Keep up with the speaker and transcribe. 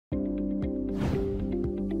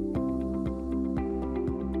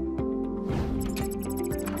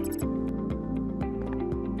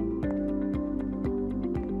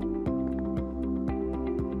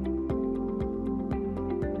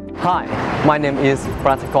Hi, my name is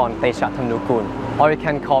Dusit Thani College, or you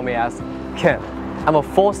can call me as Ken. I'm a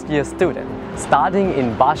fourth-year student studying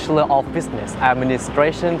in Bachelor of Business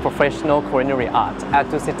Administration Professional Culinary Arts at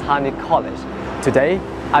Dusit Thani College. Today,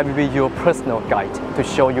 I will be your personal guide to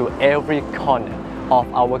show you every corner of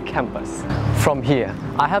our campus. From here,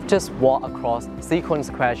 I have just walked across Sequin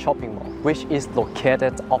Square Shopping Mall, which is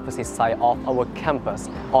located opposite side of our campus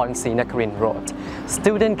on Sinakarin Road.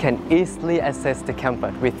 Students can easily access the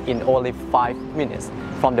campus within only 5 minutes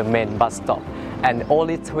from the main bus stop and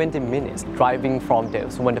only 20 minutes driving from the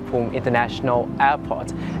Suvarnabhumi International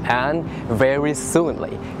Airport. And very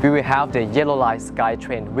soonly, we will have the Yellow Line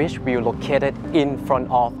SkyTrain, which will be located in front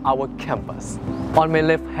of our campus. On my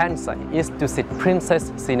left hand side is Dusit Princess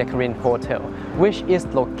Sinakarin Hotel, which is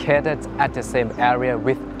located at the same area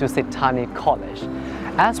with Dusit Thani College.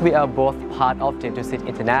 As we are both part of the Dusit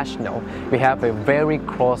International, we have a very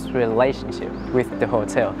close relationship with the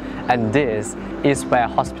hotel, and this is where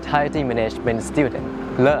hospitality management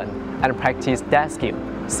students learn and practice that skill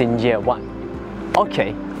since year 1.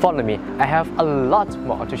 Okay, follow me, I have a lot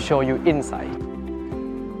more to show you inside.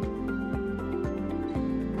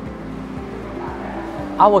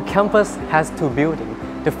 Our campus has 2 buildings.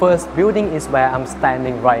 The first building is where I'm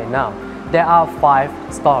standing right now. There are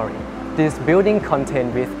 5 stories. This building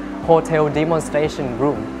contains with hotel demonstration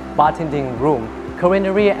room, bartending room,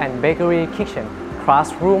 culinary and bakery kitchen,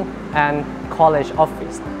 classroom, and college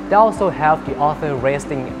office. They also have the other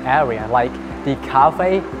resting area like the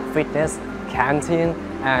cafe, fitness, canteen,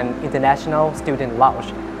 and international student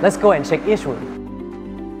lounge. Let's go and check each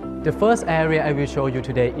room. The first area I will show you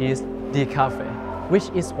today is the cafe, which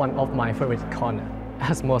is one of my favorite corners.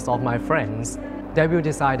 As most of my friends, they will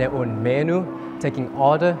decide their own menu, taking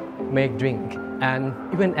order, make drink, and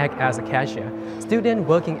even act as a cashier. Students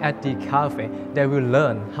working at the cafe, they will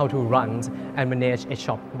learn how to run and manage a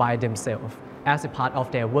shop by themselves as a part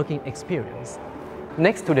of their working experience.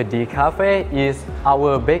 Next to the D Cafe is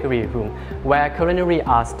our bakery room, where Culinary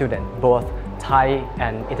Arts students, both Thai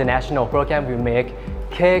and international program, will make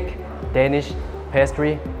cake, Danish,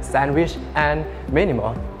 pastry, sandwich, and many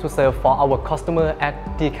more to serve for our customer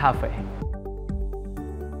at the cafe.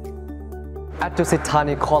 At Dusit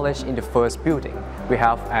Thani College in the first building, we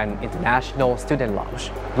have an international student lounge,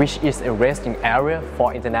 which is a resting area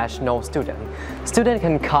for international students. Students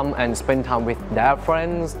can come and spend time with their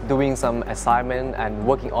friends, doing some assignment and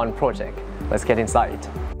working on project. Let's get inside.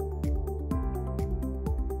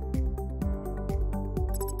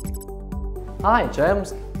 Hi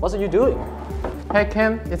James, what are you doing? Hey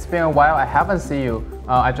Ken, it's been a while, I haven't seen you.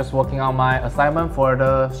 I'm just working on my assignment for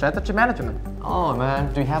the strategy management. Oh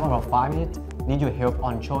man, do you have about 5 minutes? Need your help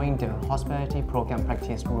on showing the hospitality program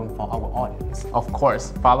practice room for our audience. Of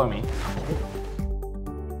course, follow me.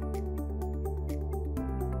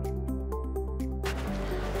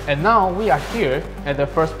 And now we are here at the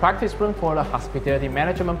first practice room for the hospitality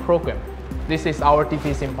management program. This is our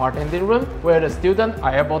DTC bartending room where the students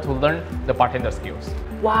are able to learn the bartender skills.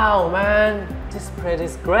 Wow man, this place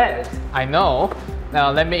is great. I know. Now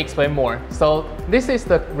let me explain more. So this is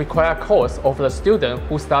the required course of the student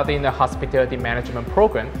who study in the hospitality management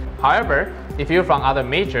program. However, if you're from other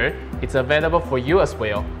major, it's available for you as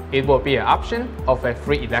well. It will be an option of a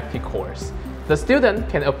free elective course. The student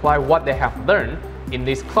can apply what they have learned in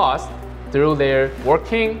this class through their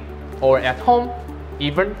working or at home,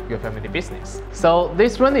 even your family business. So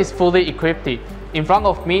this room is fully equipped. In front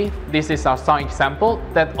of me, this is some example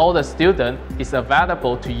that all the student is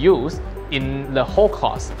available to use in the whole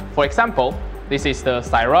class. For example, this is the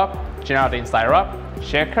syrup, grenadine syrup,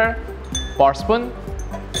 shaker, bar spoon,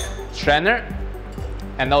 strainer,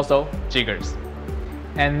 and also jiggers.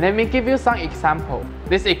 And let me give you some example.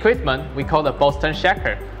 This equipment we call the Boston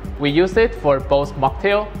shaker. We use it for both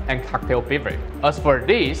mocktail and cocktail beverage. As for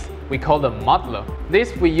this, we call the muddler.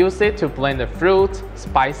 This we use it to blend the fruit,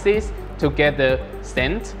 spices to get the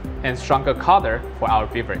scent and stronger color for our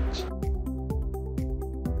beverage.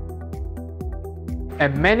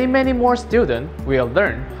 And many more students will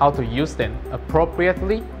learn how to use them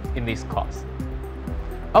appropriately in this class.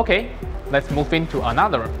 Okay, let's move into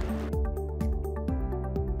another room.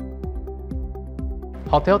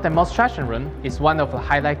 Hotel demonstration room is one of the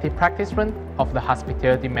highlighted practice rooms of the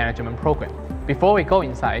hospitality management program. Before we go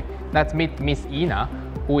inside, let's meet Miss Ina,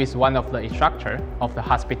 who is one of the instructors of the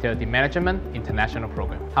Hospitality Management International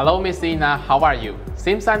Program. Hello Miss Ina, how are you?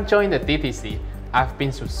 Since I'm joining the DTC, I've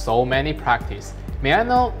been through so many practice. May I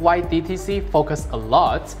know why DTC focus a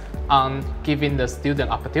lot on giving the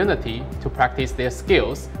student opportunity to practice their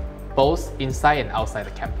skills both inside and outside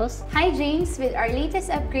the campus. Hi James, with our latest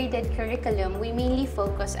upgraded curriculum, we mainly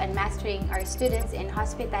focus on mastering our students in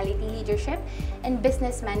hospitality leadership and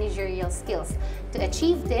business managerial skills. To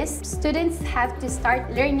achieve this, students have to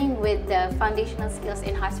start learning with the foundational skills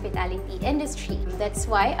in hospitality industry. That's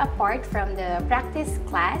why, apart from the practice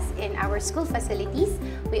class in our school facilities,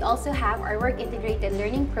 we also have our work integrated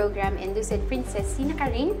learning program in Dusit Princess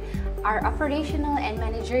Sinakarin, our operational and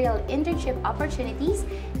managerial internship opportunities,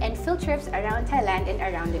 and field trips around Thailand and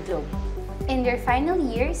around the globe. In their final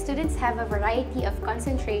year, students have a variety of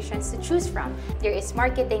concentrations to choose from. There is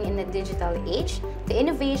marketing in the digital age, to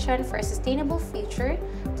innovation for a sustainable future,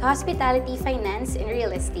 to hospitality, finance, and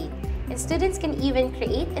real estate. And students can even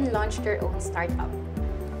create and launch their own startup.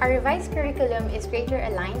 Our revised curriculum is greater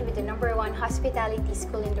aligned with the #1 hospitality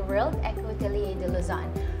school in the world, Ecole de Lausanne.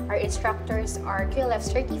 Our instructors are QLF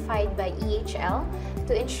certified by EHL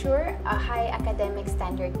to ensure a high academic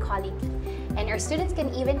standard quality. And our students can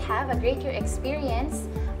even have a greater experience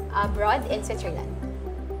abroad in Switzerland.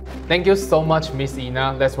 Thank you so much, Miss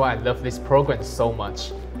Ina. That's why I love this program so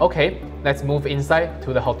much. Okay, let's move inside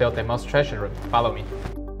to the hotel demonstration room. Follow me.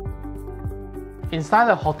 Inside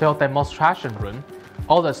the hotel demonstration room,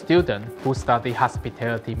 all the students who study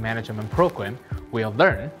hospitality management program will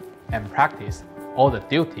learn and practice all the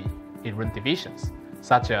duty in room divisions,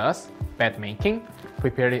 such as bed making,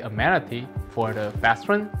 preparing amenity for the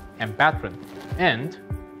bathroom and bathroom, and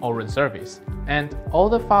all room service, and all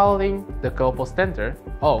the following the global standard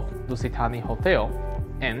of Dusit Thani Hotel,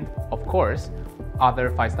 and of course, other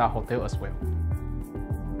 5-star hotel as well.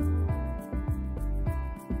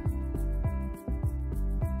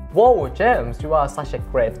 Whoa, James, you are such a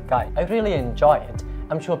great guy. I really enjoy it.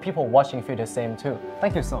 I'm sure people watching feel the same too.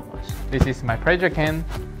 Thank you so much. This is my pleasure, Ken.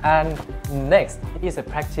 And next is a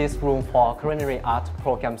practice room for Culinary Arts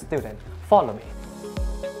program students. Follow me.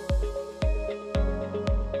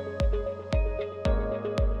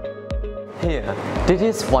 Here, this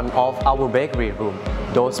is one of our bakery room.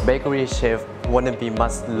 Those bakery chefs wannabe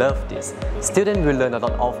must love this. Students will learn a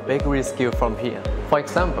lot of bakery skills from here. For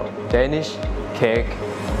example, Danish, cake,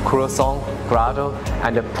 croissant, grotto,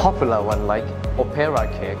 and the popular one like opera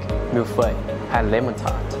cake, millefeuille, and lemon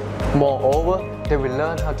tart. Moreover, they will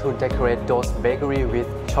learn how to decorate those bakery with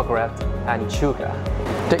chocolate and sugar.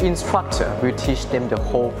 The instructor will teach them the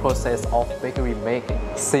whole process of bakery making,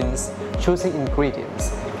 since choosing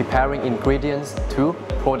ingredients, preparing ingredients to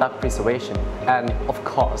product preservation, and of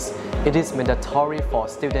course, it is mandatory for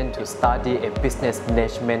students to study a business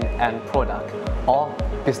management and product or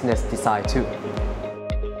business design too.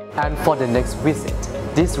 And for the next visit,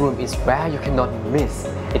 this room is where you cannot miss.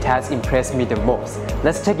 It has impressed me the most.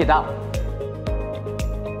 Let's check it out.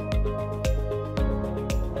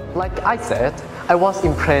 Like I said, I was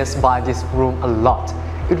impressed by this room a lot.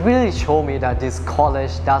 It really showed me that this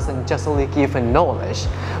college doesn't just only give a knowledge,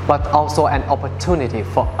 but also an opportunity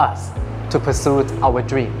for us to pursue our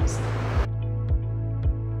dreams.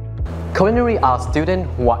 Culinary arts students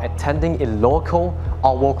who are attending a local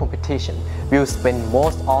or world competition will spend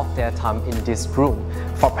most of their time in this room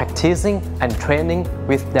for practicing and training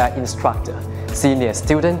with their instructor, senior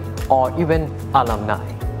student, or even alumni.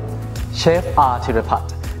 Chef R.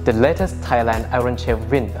 Thirapat, the latest Thailand Iron Chef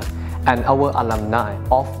winner, and our alumni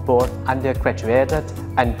of both undergraduate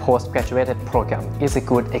and postgraduate program is a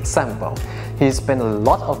good example. He spent a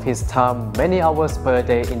lot of his time, many hours per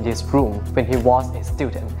day in this room when he was a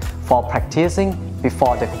student, for practicing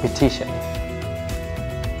before the competition.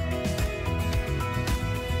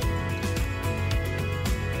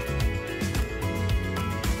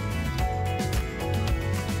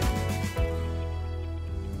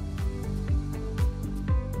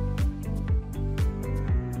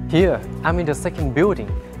 Here, I'm in the second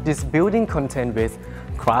building. This building contains with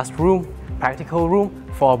classroom, practical room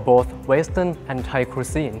for both Western and Thai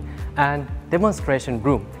cuisine, and demonstration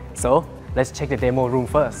room. So, let's check the demo room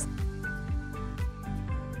first.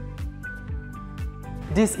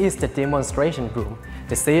 This is the demonstration room.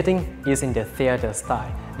 The setting is in the theater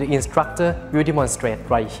style. The instructor will demonstrate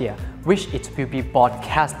right here, which it will be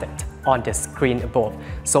broadcasted on the screen above,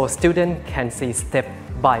 so students can see step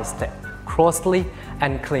by step, closely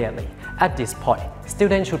and clearly. At this point,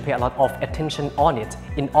 students should pay a lot of attention on it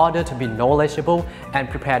in order to be knowledgeable and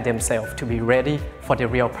prepare themselves to be ready for the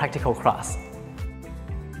real practical class.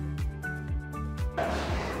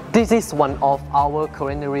 This is one of our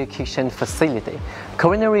culinary kitchen facility.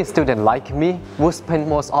 Culinary students like me will spend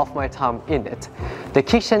most of my time in it. The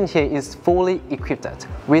kitchen here is fully equipped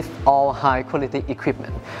with all high quality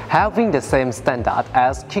equipment, having the same standard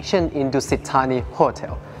as kitchen in Dusit Thani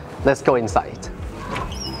Hotel. Let's go inside.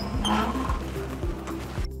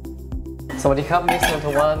 Sawadee Miss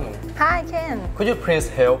Nantavan. Hi, Ken. Could you please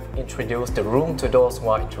help introduce the room to those who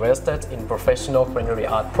are interested in professional culinary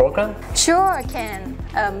art program? Sure, Ken.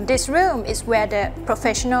 This room is where the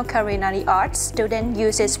professional culinary arts student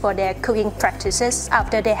uses for their cooking practices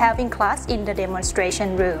after they having class in the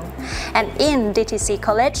demonstration room. And in DTC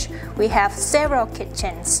College, we have several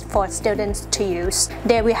kitchens for students to use.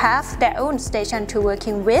 They will have their own station to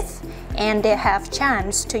working with, and they have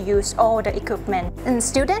chance to use all the equipment. And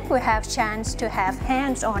students will have chance to have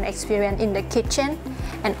hands-on experience in the kitchen,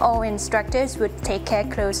 and all instructors would take care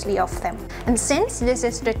closely of them. And since this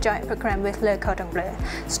is the joint program with Le Cordon Bleu,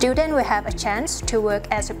 students will have a chance to work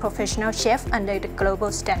as a professional chef under the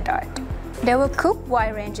global standard. They will cook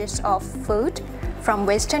wide ranges of food from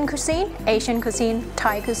Western cuisine, Asian cuisine,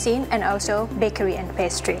 Thai cuisine, and also bakery and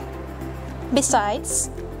pastry. Besides,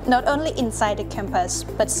 not only inside the campus,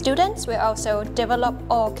 but students will also develop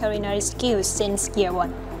all culinary skills since year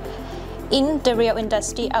 1. In the real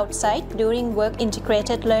industry outside, during work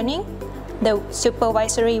integrated learning, the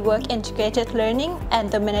supervisory work integrated learning, and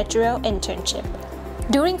the managerial internship.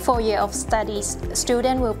 During 4 years of studies,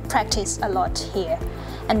 students will practice a lot here,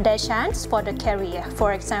 and their chance for the career,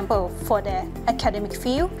 for example, for the academic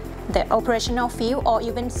field, the operational field, or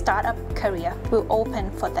even startup career will open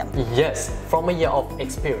for them. Yes, from a year of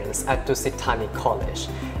experience at Dusit Thani College,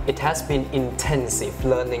 it has been intensive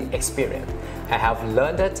learning experience. I have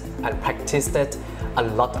learned it and practiced it a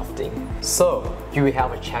lot of things. So you will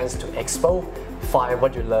have a chance to explore, find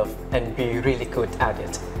what you love, and be really good at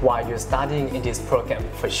it while you're studying in this program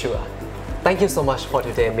for sure. Thank you so much for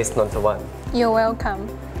today, Miss Nantavan. You're welcome.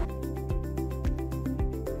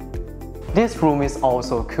 This room is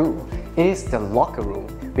also cool. It is the locker room.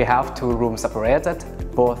 We have 2 rooms separated,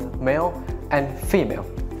 both male and female.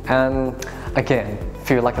 And again,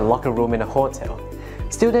 feel like a locker room in a hotel.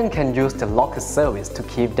 Students can use the locker service to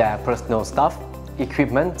keep their personal stuff,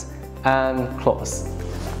 equipment, and clothes.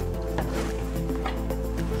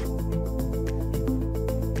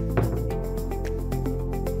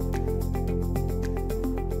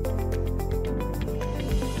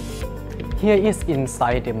 Here is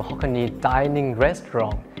inside the Mahogany Dining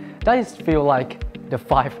Restaurant. That is feel like the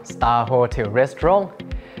 5-star hotel restaurant.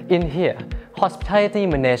 In here, hospitality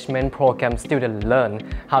management program students learn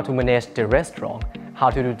how to manage the restaurant, how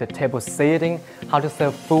to do the table seating, how to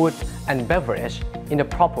serve food and beverage in the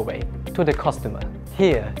proper way to the customer.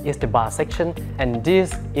 Here is the bar section, and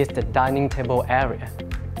this is the dining table area.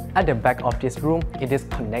 At the back of this room, it is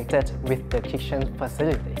connected with the kitchen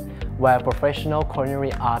facility, where professional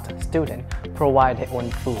culinary art students provide their own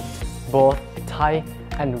food, both Thai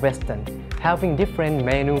and Western, having different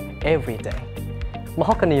menus every day.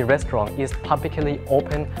 Mahogany Restaurant is publicly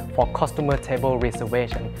open for customer table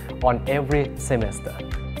reservation on every semester.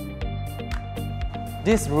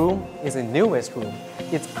 This room is the newest room.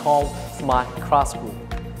 It's called Smart Classroom.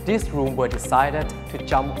 This room was decided to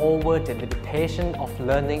jump over the limitation of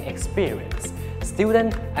learning experience.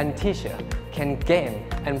 Students and teachers can gain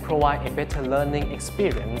and provide a better learning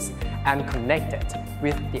experience and connect it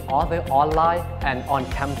with the other online and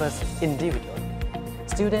on-campus individuals.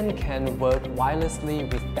 Students can work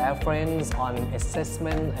wirelessly with their friends on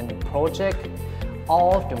assessment and project.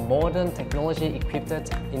 All of the modern technology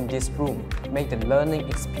equipped in this room make the learning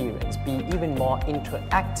experience be even more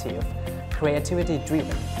interactive,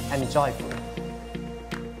 creativity-driven, and joyful.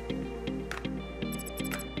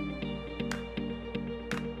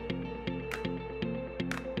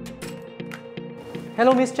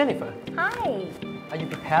 Hello, Miss Jennifer. Hi. Are you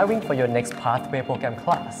preparing for your next Pathway program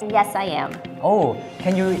class? Yes, I am. Oh,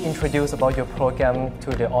 can you introduce about your program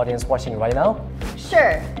to the audience watching right now?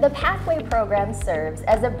 Sure. The Pathway program serves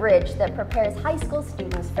as a bridge that prepares high school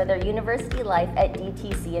students for their university life at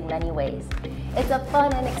DTC in many ways. It's a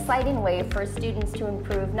fun and exciting way for students to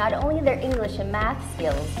improve not only their English and math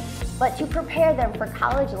skills, but to prepare them for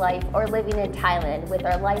college life or living in Thailand with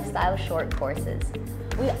our lifestyle short courses.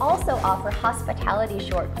 We also offer hospitality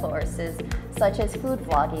short courses such as food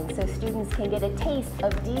vlogging, so students can get a taste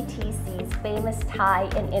of DTC's famous Thai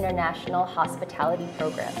and international hospitality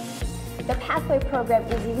program. The Pathway program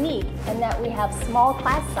is unique in that we have small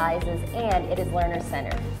class sizes and it is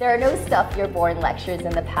learner-centered. There are no stuff-you're-born lectures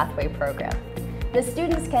in the Pathway program. The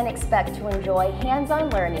students can expect to enjoy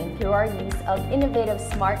hands-on learning through our use of innovative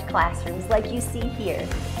smart classrooms like you see here,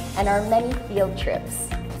 and our many field trips,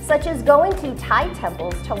 such as going to Thai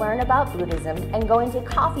temples to learn about Buddhism and going to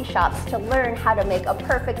coffee shops to learn how to make a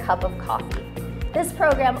perfect cup of coffee. This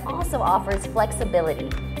program also offers flexibility,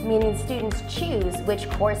 meaning students choose which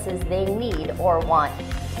courses they need or want.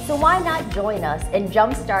 So why not join us and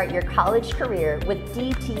jumpstart your college career with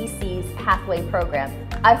DTC's Pathway program?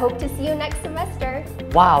 I hope to see you next semester.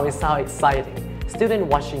 Wow, it sounds exciting. Students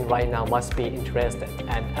watching right now must be interested,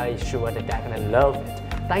 and I'm sure that they're gonna love it.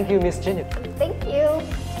 Thank you, Miss Jennifer. Thank you.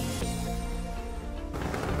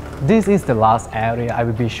 This is the last area I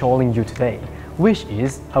will be showing you today, which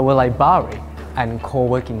is our library and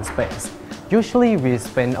co-working space. Usually we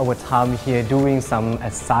spend our time here doing some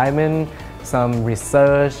assignment, some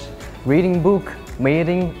research, reading book,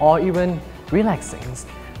 meeting, or even relaxing.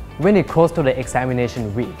 When it comes to the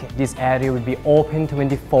examination week, this area will be open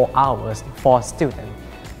 24 hours for students.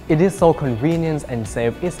 It is so convenient and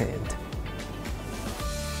safe, isn't it?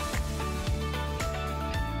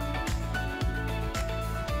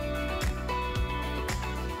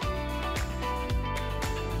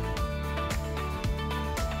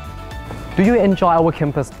 Do you enjoy our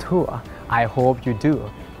campus tour? I hope you do.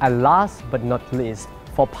 And last but not least,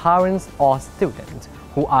 for parents or students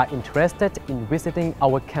who are interested in visiting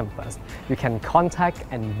our campus, you can contact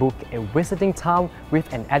and book a visiting time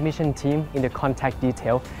with an admission team in the contact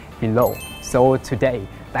detail below. So today,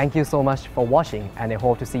 thank you so much for watching, and I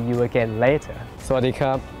hope to see you again later. สวัสดีค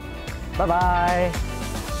รับ Bye bye.